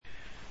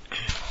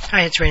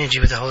Hi, it's Raina G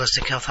with the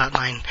Holistic Health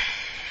Hotline.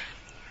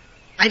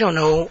 I don't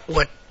know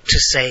what to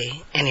say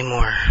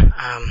anymore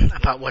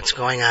about what's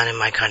going on in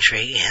my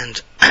country, and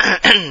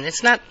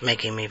it's not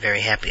making me very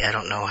happy. I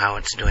don't know how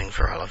it's doing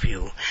for all of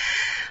you.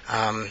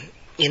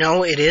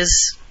 It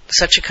is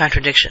such a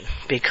contradiction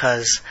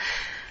because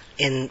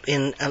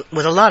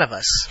with a lot of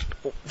us,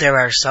 there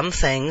are some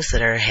things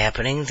that are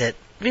happening that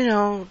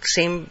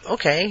seem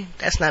okay.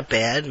 That's not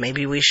bad.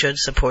 Maybe we should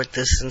support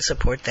this and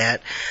support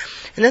that.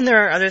 And then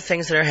there are other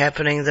things that are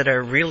happening that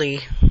are really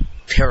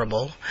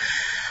terrible.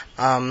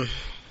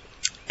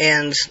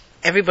 And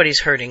everybody's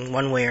hurting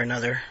one way or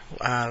another,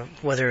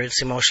 whether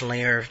it's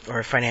emotionally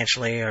or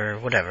financially or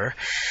whatever.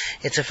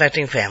 It's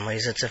affecting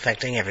families. It's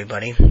affecting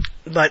everybody.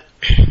 But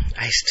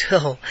I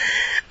still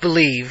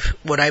believe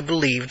what I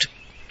believed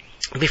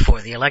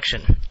before the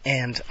election.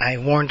 And I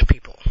warned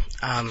people.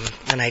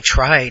 And I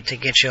tried to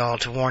get you all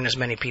to warn as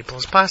many people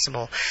as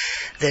possible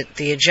that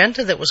the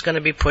agenda that was going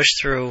to be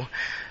pushed through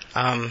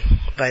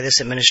by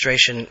this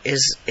administration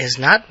is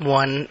not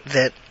one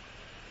that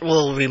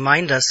will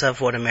remind us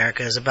of what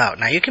America is about.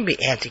 Now, you can be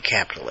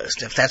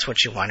anti-capitalist if that's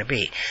what you want to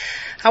be.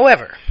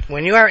 However,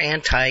 when you are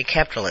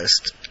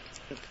anti-capitalist,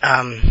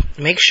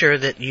 make sure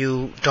that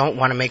you don't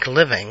want to make a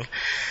living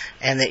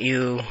and that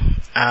you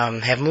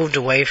have moved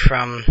away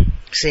from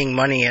seeing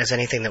money as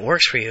anything that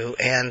works for you,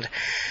 and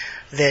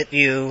that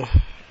you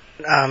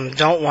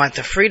don't want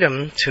the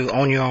freedom to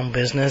own your own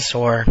business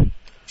or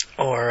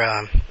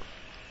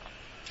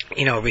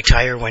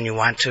retire when you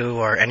want to,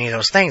 or any of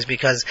those things,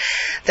 because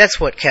that's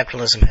what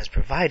capitalism has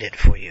provided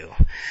for you.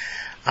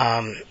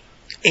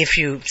 If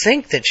you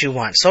think that you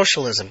want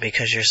socialism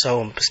because you're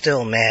so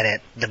still mad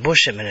at the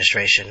Bush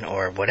administration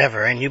or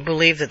whatever, and you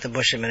believe that the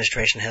Bush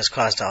administration has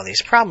caused all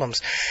these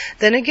problems,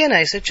 then again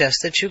I suggest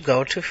that you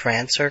go to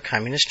France or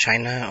Communist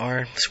China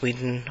or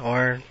Sweden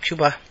or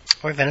Cuba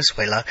or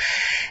Venezuela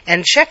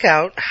and check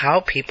out how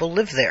people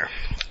live there.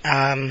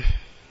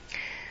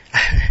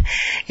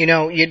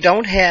 You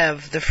don't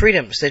have the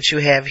freedoms that you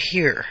have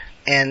here,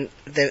 and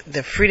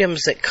the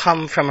freedoms that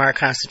come from our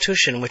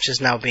Constitution, which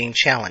is now being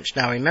challenged.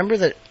 Now, remember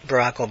that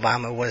Barack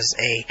Obama was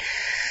a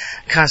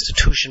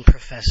Constitution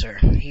professor.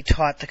 He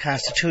taught the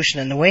Constitution,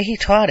 and the way he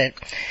taught it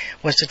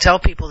was to tell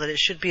people that it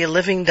should be a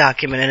living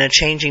document and a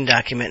changing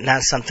document,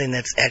 not something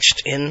that's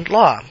etched in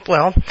law.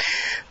 Well,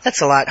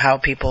 that's a lot how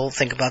people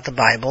think about the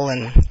Bible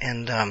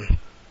and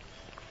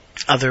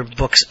other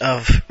books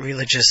of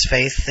religious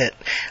faith that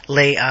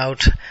lay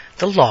out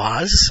the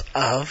laws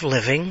of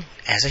living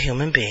as a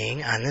human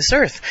being on this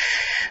earth.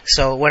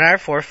 So when our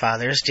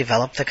forefathers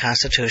developed the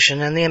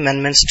Constitution and the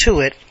amendments to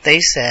it, they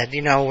said,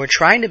 we're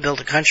trying to build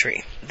a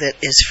country that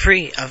is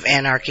free of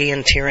anarchy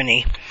and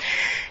tyranny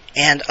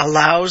and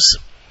allows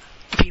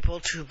people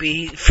to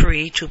be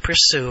free to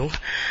pursue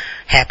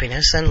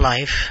happiness and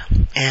life,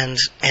 and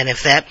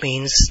if that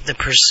means the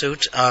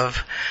pursuit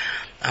of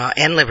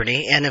and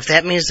liberty, and if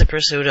that means the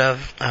pursuit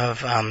of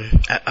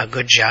a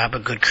good job, a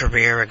good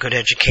career, a good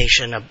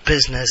education, a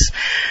business,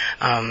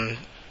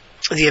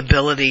 the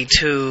ability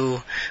to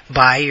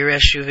buy your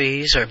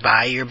SUVs or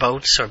buy your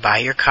boats or buy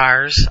your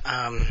cars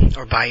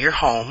or buy your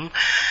home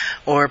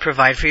or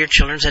provide for your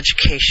children's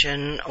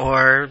education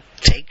or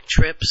take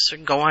trips or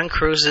go on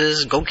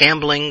cruises, go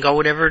gambling, do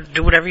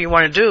whatever you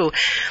want to do.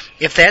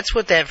 If that's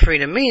what that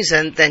freedom means,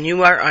 then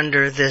you are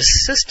under this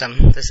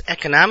system, this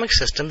economic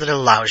system that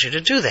allows you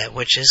to do that,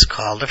 which is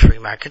called a free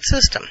market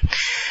system.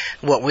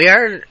 What we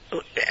are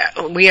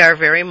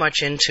very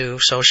much into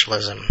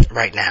socialism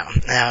right now.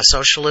 Now,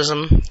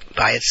 socialism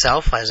by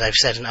itself, as I've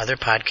said in other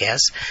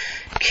podcasts,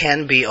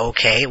 can be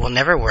okay. It will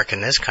never work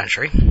in this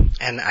country,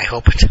 and I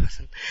hope it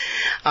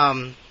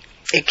doesn't.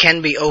 It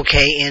can be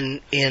okay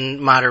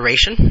in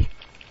moderation,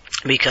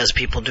 because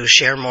people do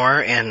share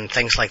more and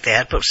things like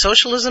that. But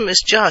socialism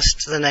is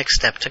just the next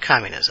step to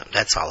communism.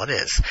 That's all it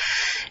is.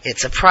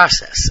 It's a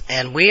process.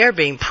 And we are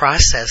being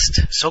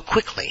processed so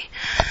quickly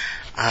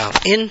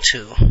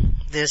into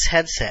this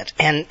headset.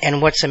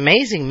 And what's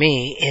amazing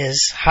me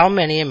is how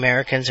many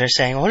Americans are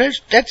saying,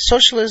 that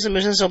socialism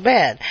isn't so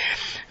bad.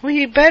 Well,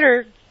 you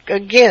better,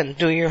 again,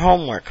 do your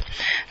homework.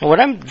 And what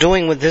I'm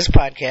doing with this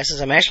podcast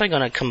is I'm actually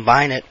going to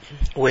combine it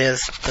with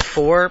the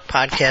 4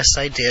 podcasts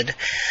I did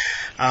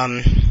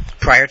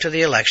prior to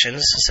the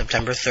elections,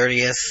 September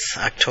 30th,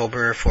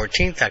 October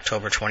 14th,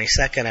 October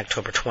 22nd,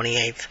 October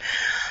 28th.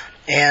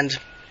 And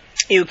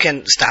you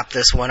can stop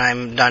this when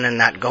I'm done and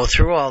not go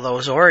through all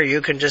those, or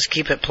you can just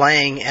keep it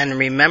playing and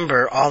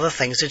remember all the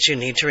things that you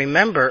need to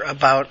remember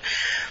about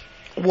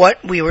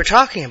what we were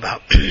talking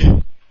about.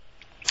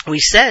 We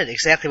said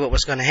exactly what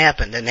was going to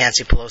happen, that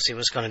Nancy Pelosi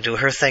was going to do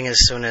her thing as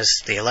soon as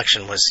the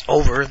election was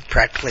over,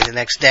 practically the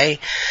next day,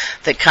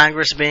 that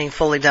Congress, being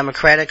fully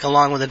Democratic,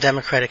 along with the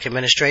Democratic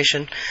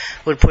administration,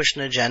 would push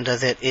an agenda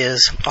that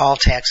is all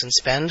tax and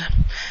spend.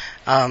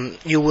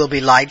 You will be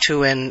lied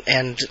to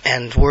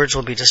and words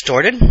will be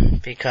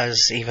distorted,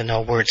 because even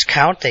though words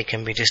count, they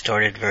can be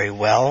distorted very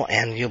well,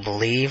 and you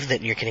believe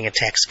that you're getting a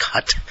tax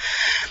cut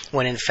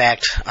when in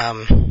fact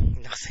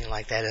nothing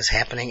like that is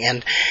happening.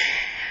 And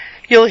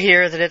you'll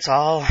hear that it's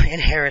all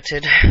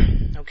inherited,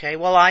 Okay,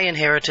 well, I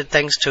inherited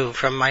things too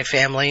from my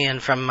family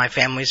and from my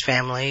family's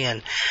family,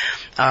 and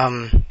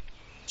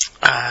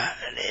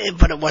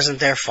but it wasn't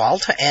their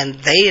fault, and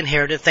they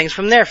inherited things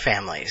from their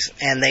families,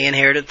 and they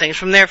inherited things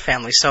from their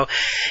families. So,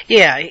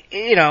 yeah,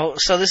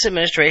 so this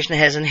administration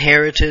has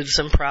inherited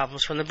some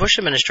problems from the Bush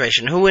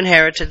administration, who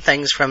inherited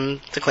things from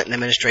the Clinton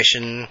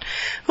administration,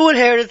 who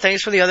inherited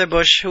things from the other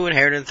Bush, who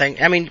inherited things.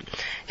 I mean,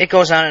 it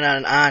goes on and on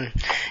and on.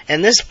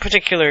 And this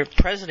particular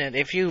president,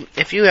 if you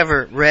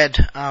ever read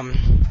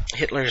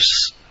Hitler's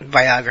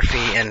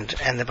biography and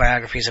the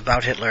biographies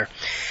about Hitler,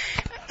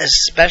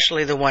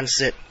 especially the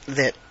ones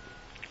that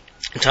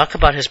talk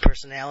about his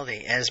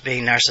personality as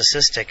being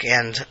narcissistic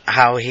and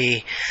how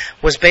he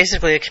was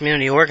basically a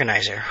community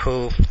organizer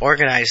who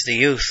organized the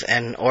youth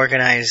and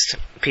organized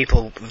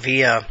people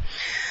via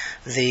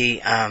the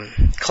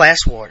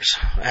class wars.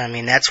 I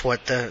mean, that's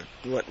what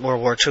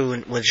World War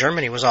II with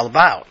Germany was all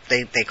about.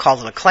 They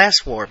called it a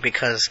class war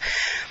because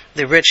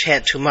the rich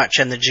had too much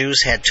and the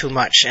Jews had too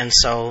much, and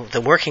so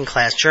the working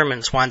class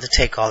Germans wanted to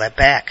take all that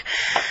back,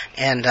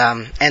 and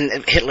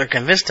Hitler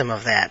convinced them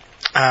of that.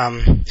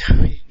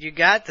 You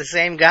got the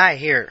same guy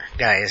here,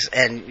 guys,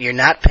 and you're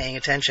not paying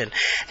attention.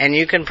 And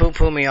you can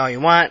poo-poo me all you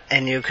want,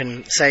 and you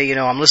can say,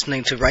 I'm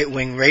listening to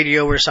right-wing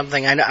radio or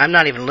something. I'm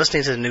not even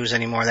listening to the news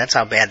anymore. That's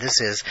how bad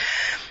this is.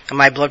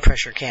 My blood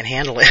pressure can't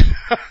handle it.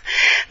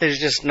 There's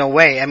just no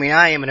way. I mean,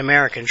 I am an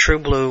American, true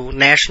blue,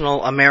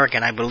 national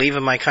American. I believe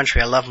in my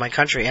country. I love my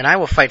country, and I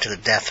will fight to the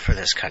death for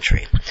this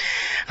country.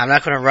 I'm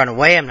not going to run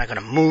away. I'm not going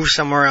to move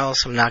somewhere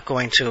else. I'm not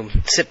going to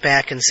sit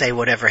back and say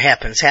whatever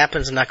happens.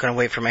 I'm not going to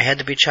wait for my head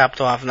to be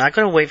chopped off. I'm not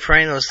going to wait for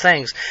any of those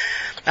things.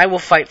 I will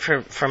fight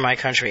for my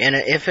country, and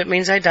if it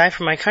means I die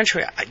for my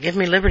country, give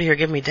me liberty or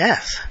give me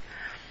death.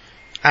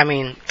 I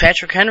mean,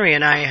 Patrick Henry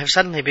and I have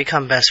suddenly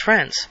become best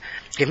friends.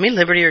 Give me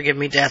liberty or give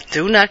me death.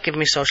 Do not give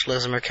me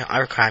socialism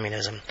or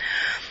communism.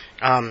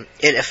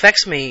 It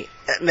affects me.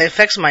 It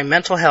affects my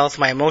mental health,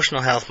 my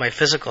emotional health, my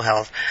physical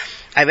health.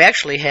 I've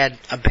actually had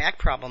a back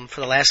problem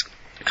for the last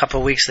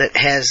couple of weeks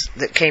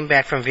that came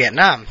back from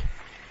Vietnam.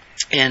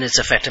 And it's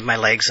affected my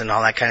legs and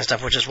all that kind of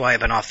stuff, which is why I've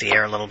been off the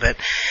air a little bit.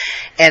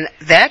 And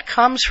that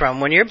comes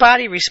from, when your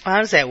body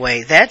responds that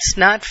way, that's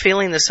not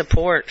feeling the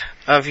support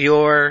of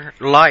your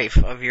life,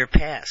 of your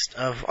past,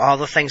 of all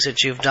the things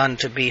that you've done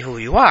to be who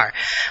you are.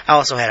 I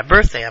also had a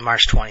birthday on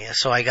March 20th,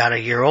 so I got a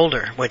year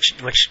older, which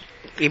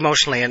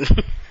emotionally and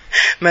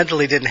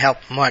mentally didn't help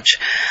much.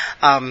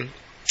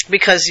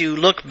 Because you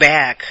look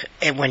back,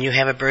 and when you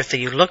have a birthday,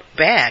 you look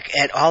back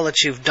at all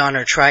that you've done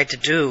or tried to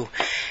do,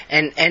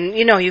 and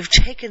you've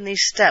taken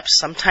these steps,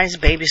 sometimes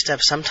baby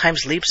steps,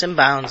 sometimes leaps and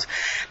bounds,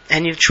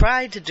 and you've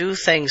tried to do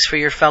things for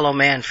your fellow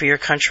man, for your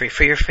country,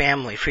 for your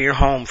family, for your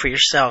home, for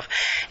yourself,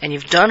 and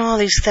you've done all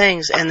these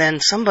things, and then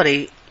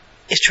somebody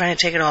is trying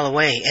to take it all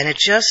away, and it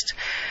just...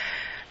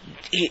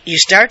 You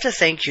start to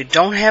think you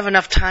don't have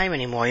enough time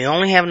anymore. You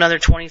only have another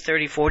 20,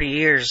 30, 40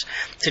 years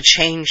to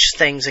change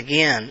things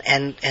again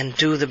and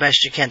do the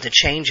best you can to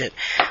change it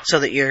so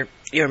that you're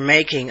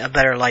making a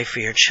better life for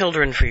your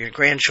children, for your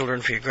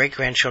grandchildren, for your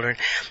great-grandchildren,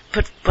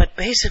 but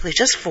basically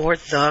just for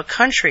the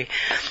country.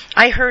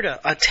 I heard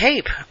a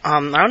tape, I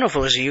don't know if it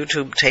was a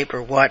YouTube tape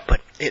or what,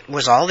 but it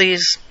was all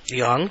these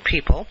young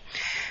people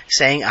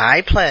saying,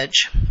 I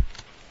pledge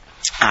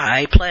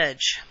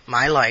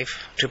my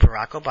life to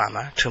Barack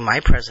Obama, to my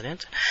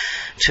president,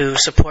 to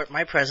support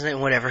my president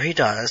in whatever he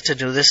does, to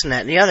do this and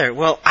that and the other.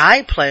 Well,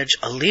 I pledge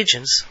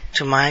allegiance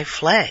to my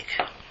flag,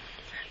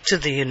 to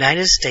the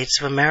United States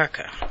of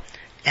America,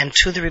 and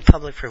to the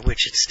republic for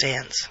which it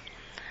stands.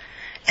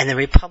 And the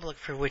republic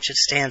for which it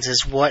stands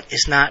is what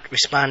is not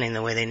responding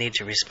the way they need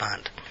to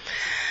respond.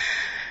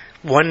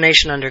 One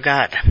nation under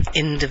God,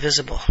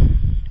 indivisible,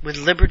 with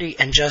liberty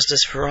and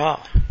justice for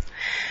all.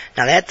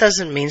 Now, that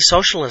doesn't mean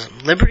socialism.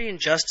 Liberty and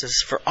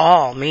justice for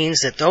all means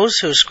that those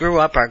who screw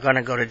up are going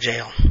to go to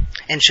jail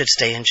and should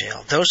stay in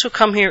jail. Those who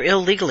come here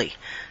illegally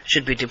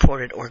should be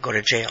deported or go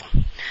to jail.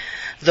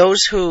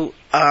 Those who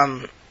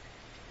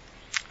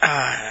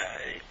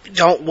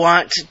don't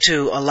want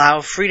to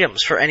allow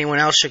freedoms for anyone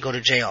else should go to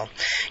jail.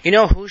 You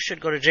know who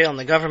should go to jail in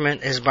the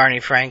government is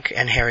Barney Frank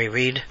and Harry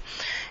Reid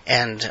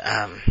and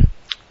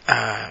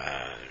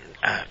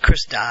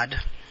Chris Dodd,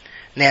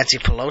 Nancy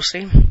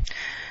Pelosi,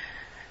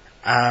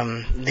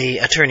 the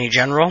Attorney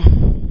General,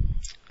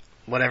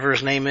 whatever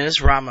his name is,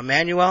 Rahm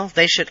Emanuel.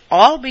 They should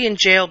all be in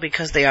jail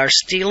because they are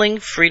stealing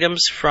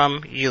freedoms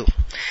from you.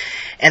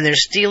 And they're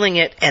stealing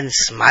it and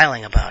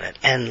smiling about it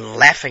and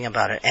laughing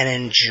about it and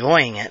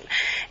enjoying it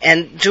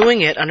and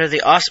doing it under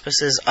the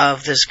auspices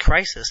of this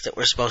crisis that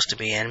we're supposed to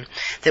be in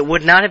that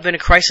would not have been a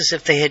crisis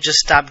if they had just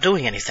stopped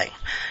doing anything.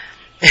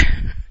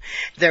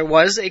 There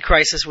was a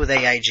crisis with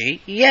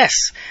AIG.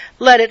 Yes.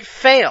 Let it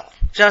fail.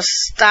 Just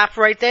stop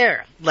right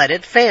there. Let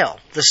it fail.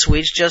 The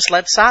Swedes just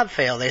let Saab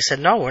fail. They said,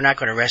 no, we're not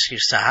going to rescue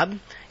Saab.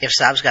 If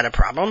Saab's got a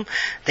problem,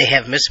 they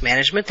have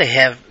mismanagement, they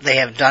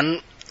have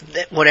done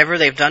whatever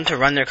they've done to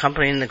run their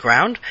company in the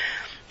ground,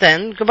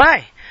 then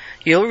goodbye.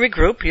 You'll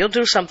regroup, you'll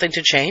do something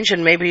to change,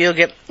 and maybe you'll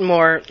get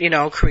more,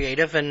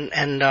 creative and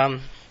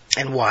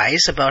and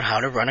wise about how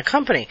to run a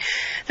company.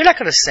 They're not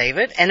going to save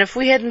it. And if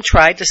we hadn't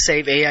tried to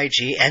save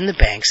AIG and the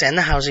banks and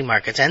the housing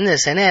markets and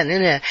this and that,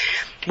 and that,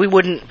 we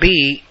wouldn't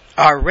be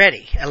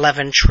already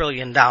 $11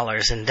 trillion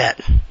in debt.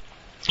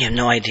 You have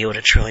no idea what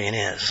a trillion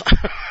is.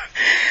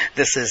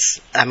 This is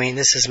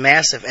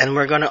massive. And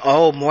we're going to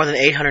owe more than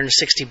 $860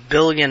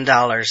 billion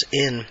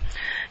in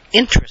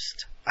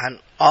interest on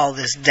all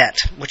this debt,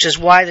 which is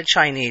why the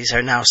Chinese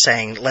are now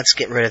saying, let's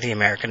get rid of the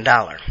American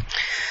dollar.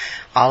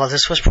 All of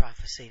this was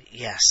prophecy,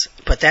 yes.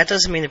 But that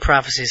doesn't mean the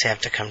prophecies have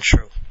to come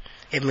true.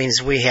 It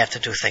means we have to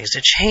do things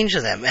to change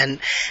them. And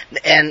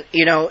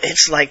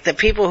it's like the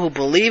people who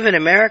believe in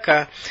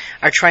America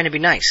are trying to be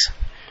nice.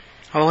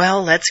 Oh,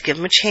 well, let's give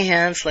them a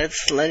chance.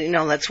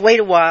 Let's wait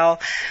a while.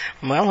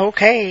 Well,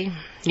 okay.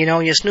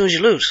 You snooze,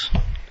 you lose.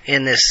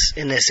 In this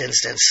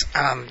instance,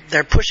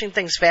 they're pushing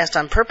things fast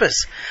on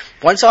purpose.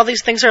 Once all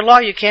these things are law,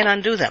 you can't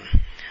undo them.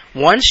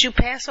 Once you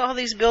pass all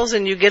these bills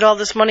and you get all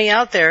this money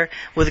out there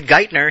with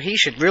Geithner, he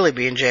should really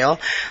be in jail.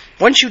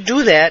 Once you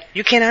do that,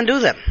 you can't undo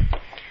them.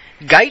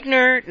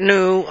 Geithner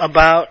knew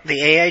about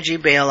the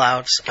AIG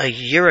bailouts a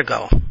year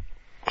ago.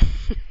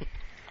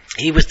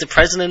 He was the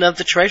president of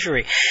the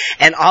Treasury.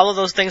 And all of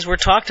those things were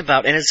talked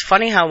about. And it's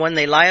funny how when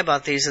they lie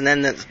about these and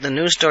then the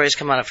news stories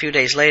come out a few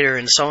days later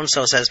and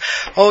so-and-so says,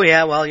 oh,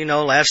 yeah, well,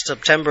 last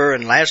September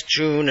and last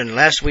June and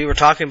last we were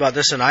talking about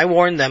this and I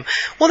warned them.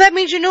 Well, that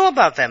means you knew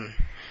about them.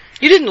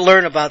 You didn't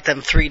learn about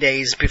them 3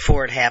 days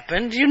before it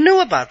happened. You knew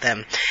about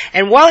them.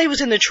 And while he was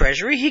in the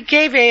Treasury, he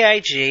gave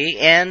AIG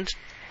and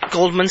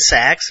Goldman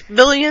Sachs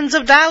billions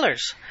of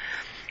dollars.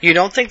 You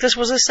don't think this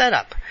was a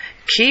setup?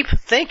 Keep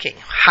thinking.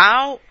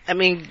 Go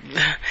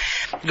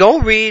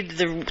read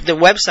the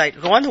website.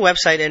 Go on the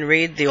website and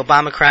read the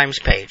Obama Crimes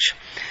page.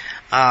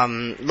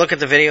 Look at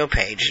the video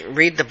page.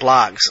 Read the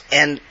blogs.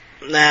 And,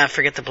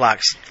 forget the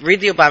blogs.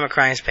 Read the Obama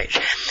Crimes page.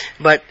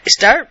 But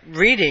start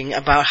reading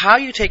about how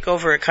you take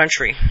over a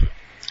country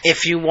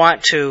if you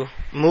want to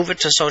move it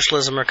to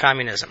socialism or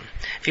communism.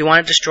 If you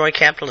want to destroy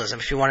capitalism,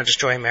 if you want to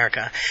destroy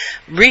America,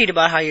 read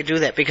about how you do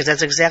that, because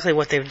that's exactly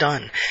what they've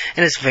done.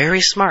 And it's very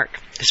smart.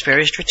 It's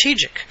very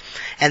strategic.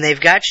 And they've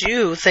got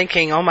you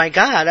thinking, oh my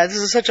God, this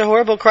is such a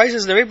horrible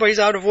crisis and everybody's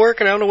out of work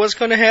and I don't know what's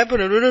going to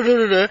happen. And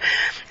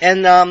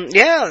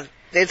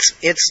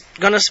it's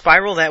going to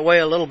spiral that way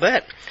a little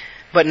bit.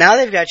 But now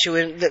they've got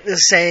you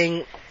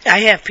saying, I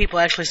have people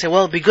actually say,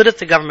 well, it'd be good if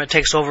the government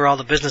takes over all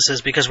the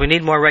businesses because we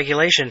need more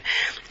regulation.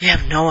 You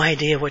have no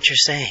idea what you're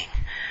saying.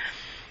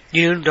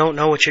 You don't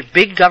know what your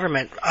big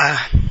government,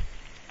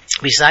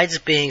 besides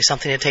being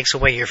something that takes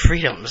away your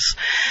freedoms,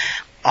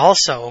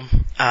 also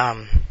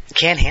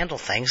can't handle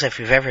things if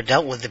you've ever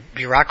dealt with the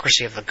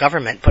bureaucracy of the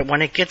government. But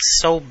when it gets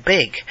so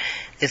big,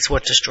 it's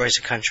what destroys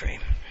a country.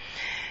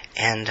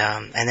 And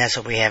that's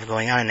what we have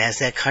going on. And as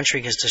that country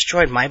gets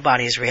destroyed, my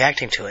body is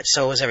reacting to it.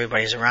 So is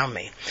everybody's around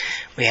me.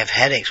 We have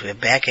headaches. We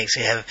have backaches.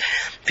 We have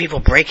people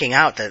breaking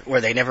out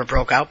where they never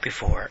broke out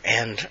before.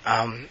 And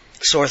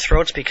sore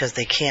throats because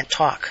they can't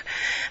talk.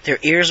 Their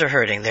ears are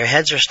hurting. Their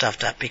heads are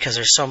stuffed up because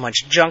there's so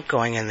much junk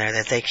going in there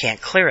that they can't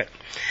clear it.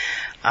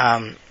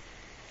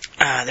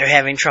 They're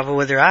having trouble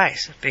with their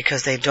eyes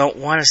because they don't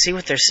want to see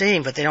what they're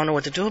seeing, but they don't know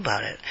what to do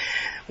about it.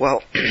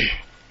 Well,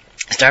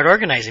 start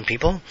organizing,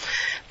 people.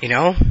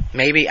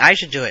 Maybe I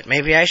should do it.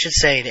 Maybe I should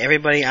say to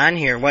everybody on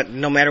here,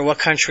 no matter what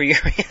country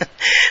you're in,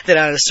 that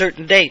on a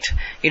certain date,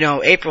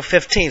 April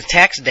 15th,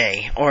 tax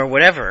day, or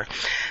whatever,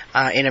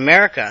 in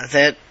America,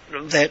 that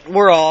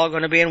we're all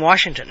going to be in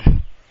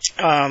Washington,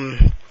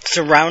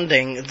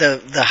 surrounding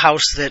the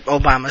house that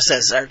Obama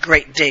says are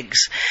great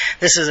digs.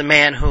 This is a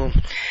man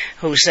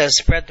who says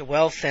spread the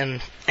wealth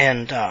and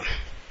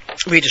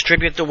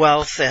redistribute the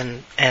wealth,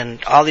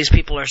 and all these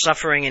people are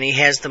suffering, and he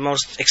has the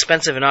most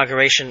expensive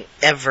inauguration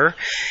ever.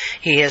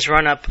 He has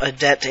run up a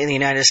debt in the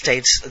United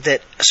States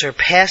that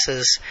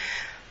surpasses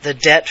the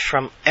debt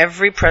from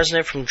every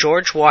president from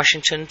George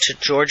Washington to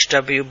George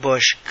W.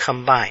 Bush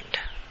combined.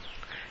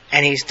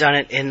 And he's done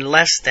it in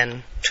less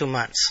than 2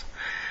 months.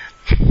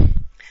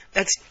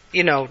 That's,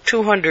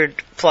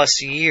 200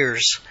 plus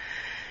years.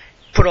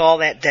 Put all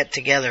that debt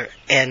together,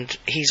 and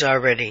he's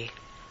already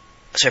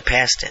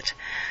surpassed it.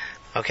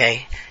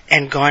 Okay?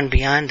 And gone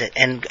beyond it,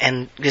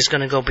 and is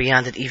going to go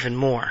beyond it even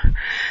more.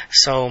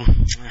 So,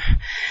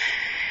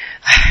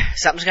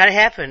 something's got to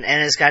happen,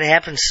 and it's got to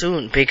happen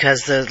soon,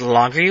 because the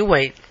longer you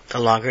wait, the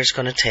longer it's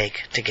going to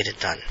take to get it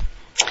done.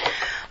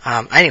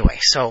 Anyway,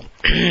 so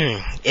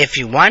if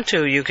you want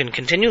to, you can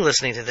continue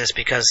listening to this,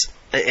 because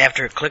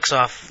after it clicks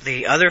off,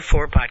 the other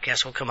 4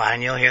 podcasts will come on,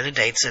 and you'll hear the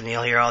dates, and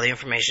you'll hear all the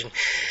information.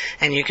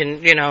 And you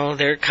can,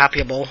 they're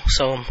copyable,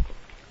 so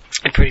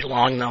they're pretty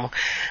long, though.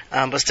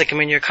 But stick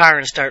them in your car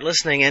and start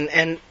listening,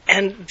 and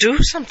do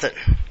something.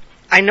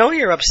 I know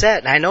you're upset,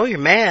 and I know you're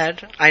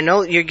mad. I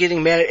know you're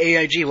getting mad at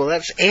AIG.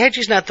 Well,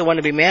 AIG's not the one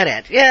to be mad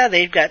at. Yeah,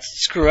 they've got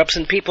screw-ups,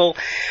 and people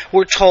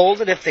were told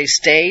that if they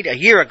stayed a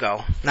year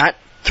ago, not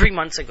 3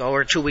 months ago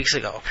or 2 weeks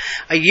ago.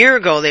 A year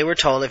ago, they were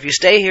told, if you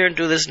stay here and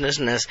do this and this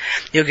and this,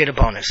 you'll get a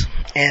bonus.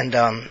 And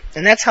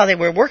that's how they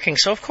were working.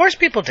 So, of course,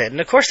 people did.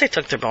 And, of course, they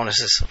took their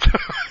bonuses.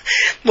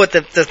 What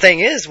the thing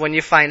is, when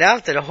you find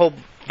out that a whole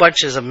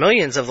bunches of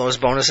millions of those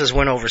bonuses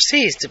went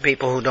overseas to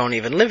people who don't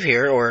even live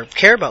here or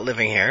care about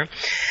living here,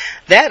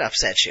 that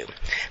upsets you.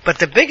 But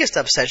the biggest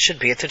upset should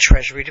be at the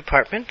Treasury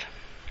Department,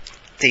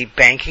 the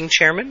banking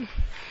chairman,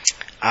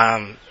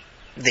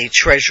 the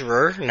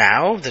treasurer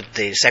now,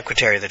 the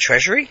Secretary of the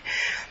Treasury,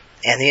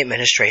 and the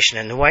administration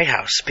in the White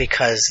House,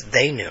 because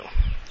they knew.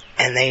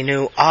 And they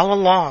knew all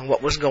along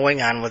what was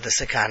going on with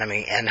this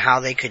economy and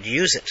how they could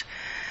use it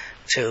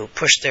to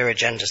push their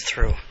agendas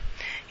through.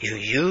 You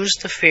use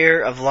the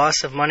fear of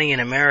loss of money in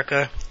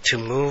America to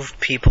move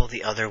people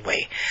the other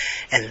way.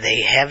 And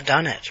they have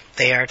done it.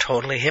 They are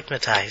totally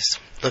hypnotized.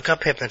 Look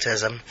up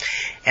hypnotism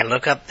and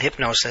look up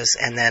hypnosis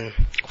and then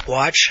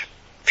watch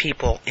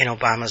people in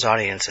Obama's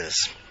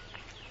audiences.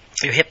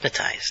 You're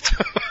hypnotized.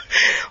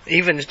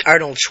 Even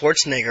Arnold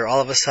Schwarzenegger,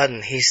 all of a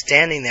sudden, he's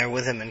standing there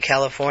with him in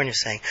California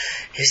saying,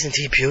 "Isn't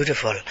he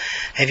beautiful?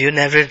 Have you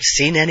never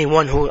seen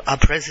anyone a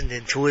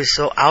president who is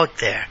so out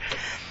there?"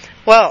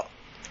 Well,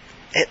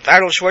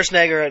 Arnold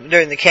Schwarzenegger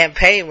during the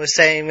campaign was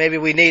saying maybe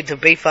we need to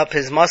beef up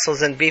his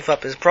muscles and beef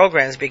up his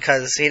programs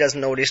because he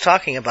doesn't know what he's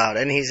talking about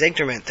and he's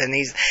ignorant and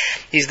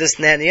he's this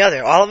and that and the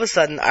other. All of a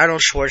sudden,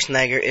 Arnold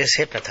Schwarzenegger is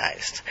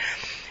hypnotized.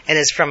 And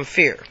it's from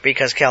fear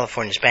because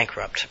California's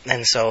bankrupt.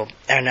 And so,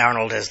 and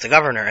Arnold is the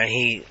governor and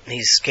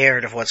he's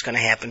scared of what's going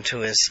to happen to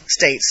his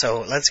state. So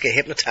let's get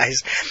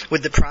hypnotized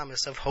with the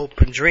promise of hope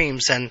and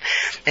dreams and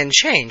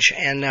change.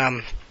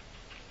 And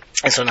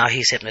so now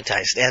he's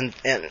hypnotized,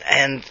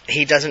 and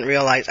he doesn't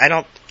realize.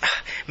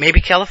 Maybe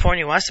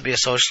California wants to be a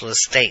socialist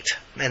state,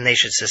 and they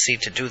should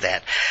secede to do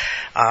that,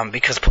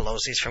 because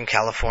Pelosi's from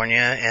California,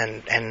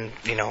 and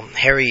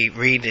Harry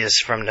Reid is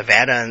from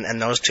Nevada,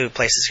 and those two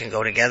places can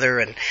go together.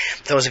 And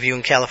those of you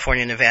in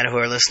California and Nevada who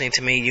are listening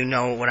to me, you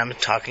know what I'm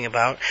talking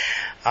about.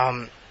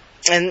 And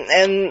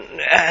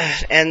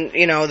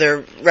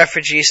they're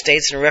refugee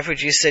states and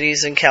refugee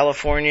cities in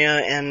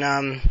California,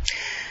 and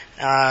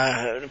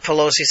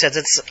Pelosi says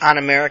it's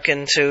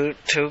un-American to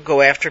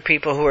go after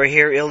people who are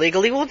here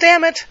illegally. Well,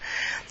 damn it.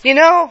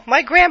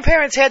 My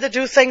grandparents had to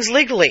do things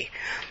legally.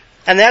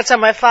 And that's on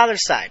my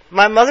father's side.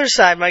 My mother's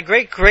side, my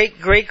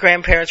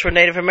great-great-great-grandparents were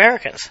Native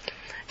Americans.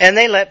 And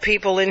they let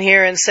people in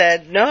here and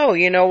said, no,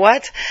 you know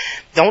what?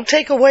 Don't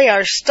take away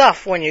our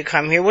stuff when you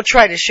come here. We'll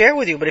try to share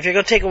with you, but if you're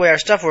going to take away our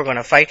stuff, we're going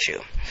to fight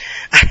you.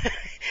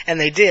 And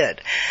they did.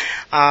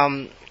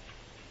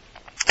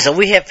 So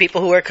we have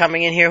people who are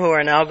coming in here who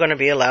are now going to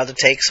be allowed to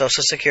take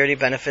Social Security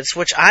benefits,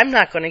 which I'm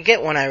not going to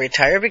get when I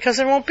retire because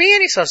there won't be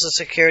any Social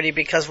Security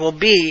because we'll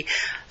be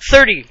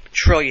 $30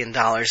 trillion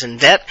in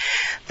debt.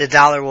 The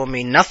dollar will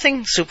mean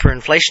nothing.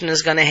 Superinflation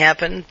is going to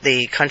happen.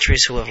 The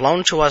countries who have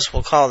loaned to us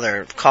will call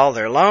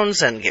their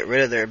loans and get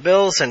rid of their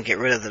bills and get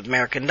rid of the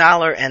American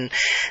dollar. And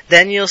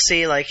then you'll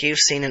see, like you've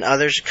seen in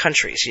other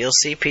countries, you'll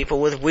see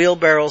people with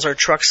wheelbarrows or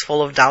trucks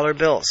full of dollar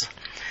bills,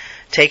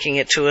 taking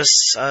it to a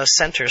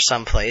center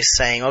someplace,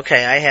 saying,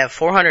 okay, I have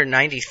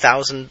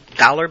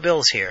 $490,000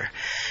 bills here.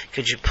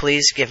 Could you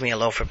please give me a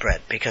loaf of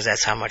bread? Because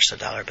that's how much the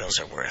dollar bills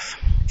are worth.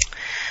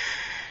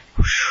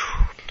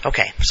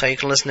 Okay, so you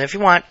can listen if you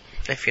want.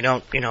 If you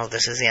don't,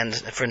 this is the end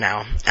for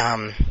now.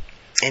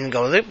 And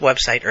go to the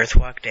website,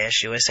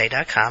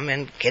 earthwalk-usa.com,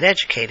 and get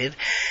educated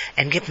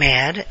and get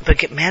mad, but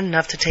get mad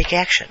enough to take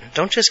action.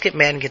 Don't just get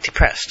mad and get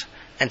depressed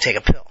and take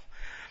a pill.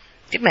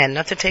 Get mad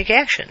enough to take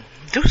action.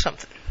 Do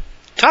something.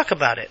 Talk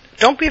about it.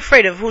 Don't be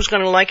afraid of who's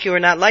going to like you or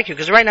not like you,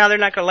 because right now they're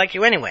not going to like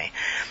you anyway.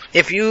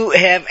 If you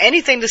have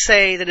anything to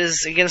say that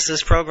is against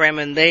this program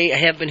and they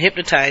have been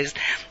hypnotized,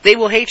 they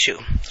will hate you.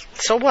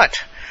 So what?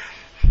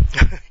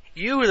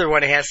 You are the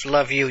one who has to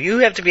love you. You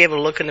have to be able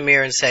to look in the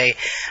mirror and say,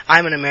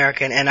 I'm an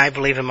American and I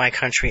believe in my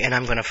country and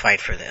I'm going to fight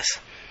for this.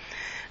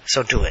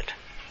 So do it.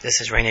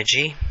 This is Raina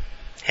G.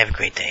 Have a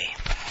great day.